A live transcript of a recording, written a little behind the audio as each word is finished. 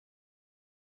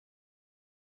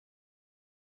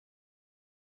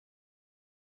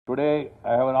today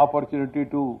I have an opportunity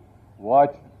to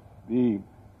watch the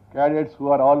cadets who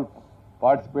are all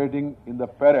participating in the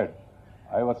parade.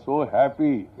 I was so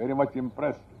happy, very much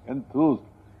impressed, enthused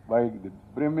by the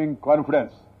brimming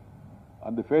confidence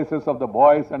on the faces of the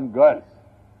boys and girls.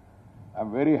 I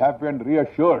am very happy and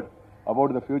reassured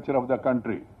about the future of the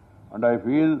country. And I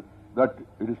feel that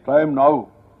it is time now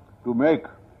to make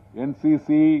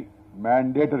NCC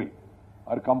mandatory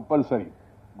or compulsory,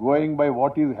 going by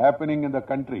what is happening in the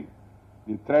country,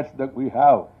 the threats that we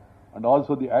have, and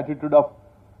also the attitude of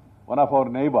one of our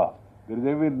neighbor. There is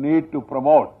every need to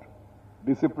promote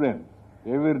discipline,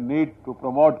 every need to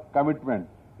promote commitment,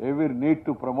 every need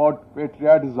to promote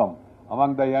patriotism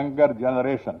among the younger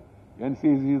generation.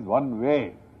 NCC is one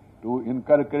way to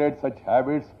inculcate such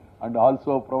habits and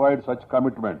also provide such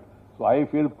commitment. So I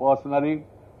feel personally,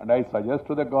 and I suggest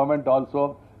to the government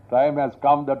also, time has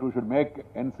come that we should make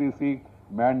NCC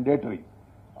mandatory.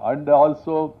 And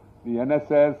also the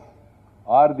NSS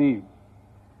or the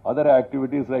other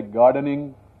activities like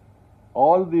gardening,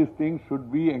 all these things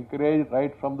should be encouraged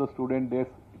right from the student days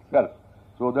itself,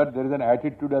 so that there is an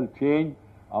attitudinal change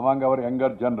among our younger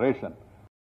generation.